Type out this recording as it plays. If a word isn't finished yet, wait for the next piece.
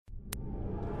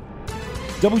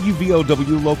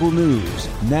WVOW Local News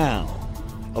now.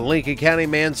 A Lincoln County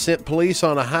man sent police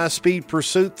on a high-speed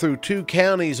pursuit through 2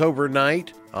 counties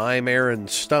overnight. I'm Aaron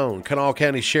Stone. Kanawha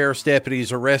County Sheriff's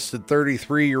deputies arrested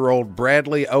 33-year-old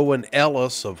Bradley Owen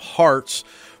Ellis of Harts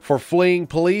for fleeing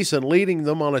police and leading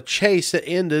them on a chase that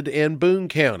ended in Boone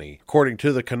County. According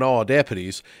to the Kanawha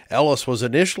deputies, Ellis was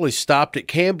initially stopped at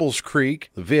Campbell's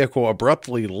Creek. The vehicle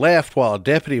abruptly left while a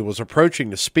deputy was approaching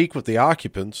to speak with the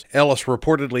occupants. Ellis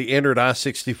reportedly entered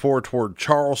I-64 toward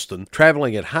Charleston,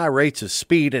 traveling at high rates of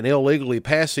speed and illegally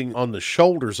passing on the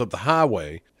shoulders of the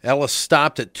highway. Ellis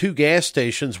stopped at 2 gas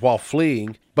stations while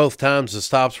fleeing. Both times the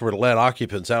stops were to let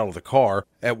occupants out of the car.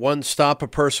 At one stop, a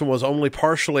person was only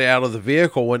partially out of the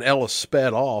vehicle when Ellis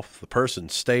sped off. The person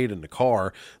stayed in the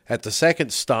car. At the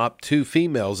second stop, 2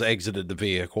 females exited the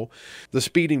vehicle. The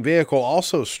speeding vehicle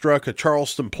also struck a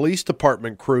Charleston Police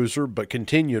Department cruiser but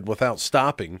continued without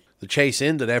stopping. The chase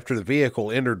ended after the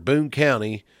vehicle entered Boone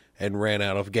County and ran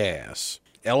out of gas.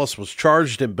 Ellis was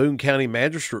charged in Boone County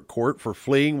Magistrate Court for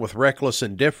fleeing with reckless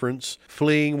indifference,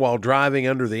 fleeing while driving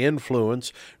under the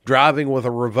influence, driving with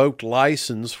a revoked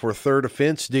license for third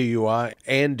offense DUI,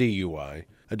 and DUI.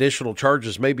 Additional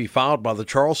charges may be filed by the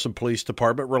Charleston Police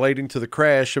Department relating to the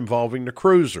crash involving the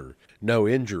cruiser. No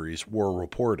injuries were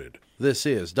reported. This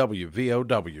is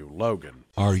WVOW Logan.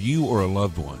 Are you or a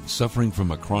loved one suffering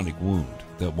from a chronic wound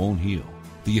that won't heal?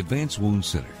 The Advanced Wound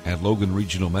Center at Logan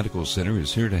Regional Medical Center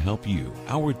is here to help you.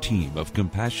 Our team of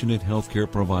compassionate healthcare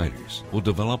providers will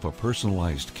develop a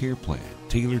personalized care plan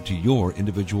tailored to your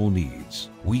individual needs.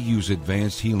 We use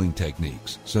advanced healing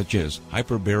techniques such as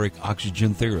hyperbaric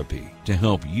oxygen therapy to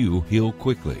help you heal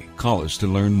quickly. Call us to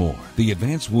learn more. The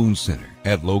Advanced Wound Center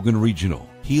at Logan Regional,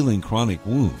 healing chronic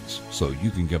wounds so you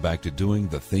can get back to doing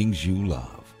the things you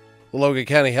love. The Logan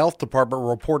County Health Department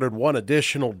reported 1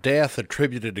 additional death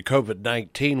attributed to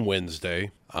COVID-19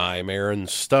 Wednesday. I'm Aaron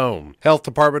Stone. Health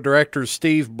Department Director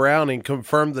Steve Browning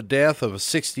confirmed the death of a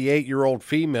 68-year-old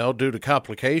female due to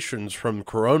complications from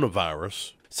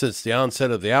coronavirus. Since the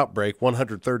onset of the outbreak,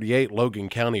 138 Logan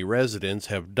County residents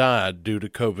have died due to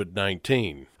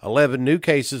COVID-19. 11 new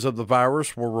cases of the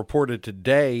virus were reported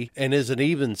today, and is an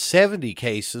even 70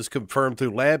 cases confirmed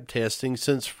through lab testing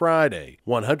since Friday.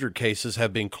 100 cases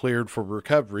have been cleared for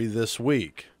recovery this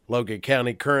week. Logan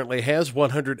County currently has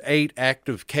 108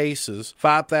 active cases,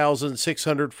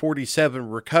 5,647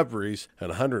 recoveries, and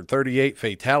 138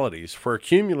 fatalities, for a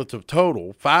cumulative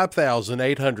total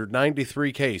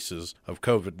 5,893 cases of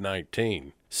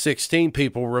COVID-19. 16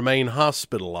 people remain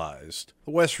hospitalized.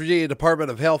 The West Virginia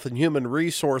Department of Health and Human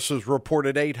Resources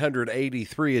reported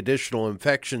 883 additional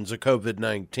infections of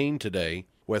COVID-19 today.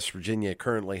 West Virginia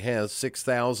currently has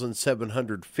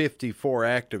 6,754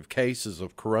 active cases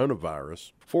of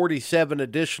coronavirus. 47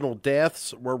 additional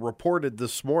deaths were reported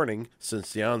this morning.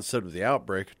 Since the onset of the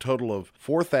outbreak, a total of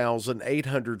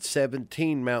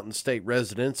 4,817 Mountain State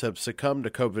residents have succumbed to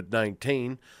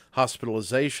COVID-19.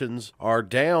 Hospitalizations are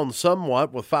down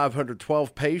somewhat, with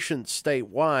 512 patients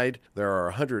statewide. There are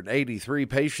 183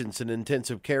 patients in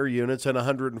intensive care units, and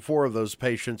 104 of those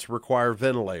patients require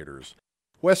ventilators.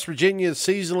 West Virginia's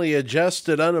seasonally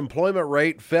adjusted unemployment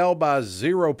rate fell by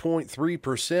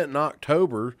 0.3% in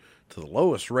October to the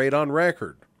lowest rate on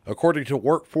record. According to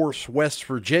Workforce West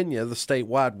Virginia, the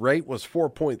statewide rate was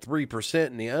 4.3%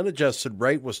 and the unadjusted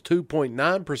rate was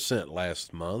 2.9%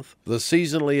 last month. The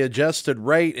seasonally adjusted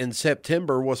rate in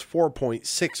September was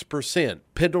 4.6%.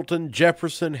 Pendleton,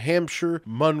 Jefferson, Hampshire,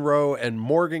 Monroe, and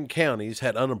Morgan counties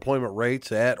had unemployment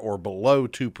rates at or below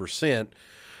 2%.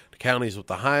 Counties with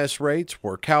the highest rates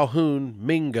were Calhoun,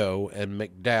 Mingo, and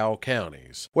McDowell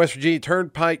counties. West Virginia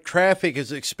turnpike traffic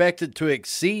is expected to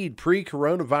exceed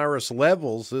pre-coronavirus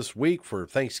levels this week for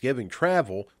Thanksgiving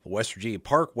travel. The West Virginia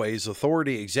Parkways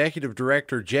Authority Executive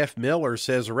Director Jeff Miller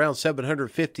says around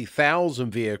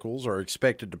 750,000 vehicles are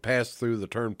expected to pass through the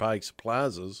turnpike's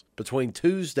plazas between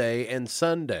Tuesday and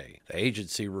Sunday. The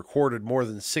agency recorded more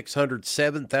than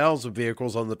 607,000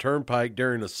 vehicles on the turnpike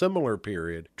during a similar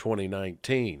period,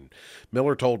 2019.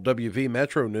 Miller told WV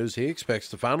Metro News he expects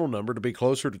the final number to be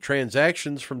closer to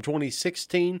transactions from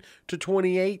 2016 to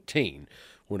 2018,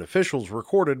 when officials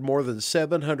recorded more than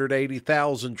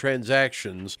 780,000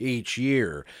 transactions each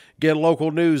year. Get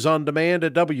local news on demand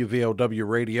at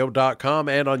WVOWradio.com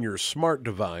and on your smart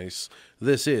device.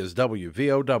 This is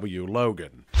WVOW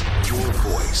Logan. Your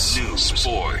voice, news,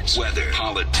 sports, weather,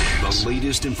 politics, the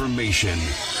latest information.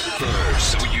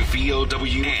 First,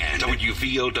 WVOW and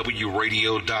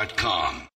WVOWradio.com.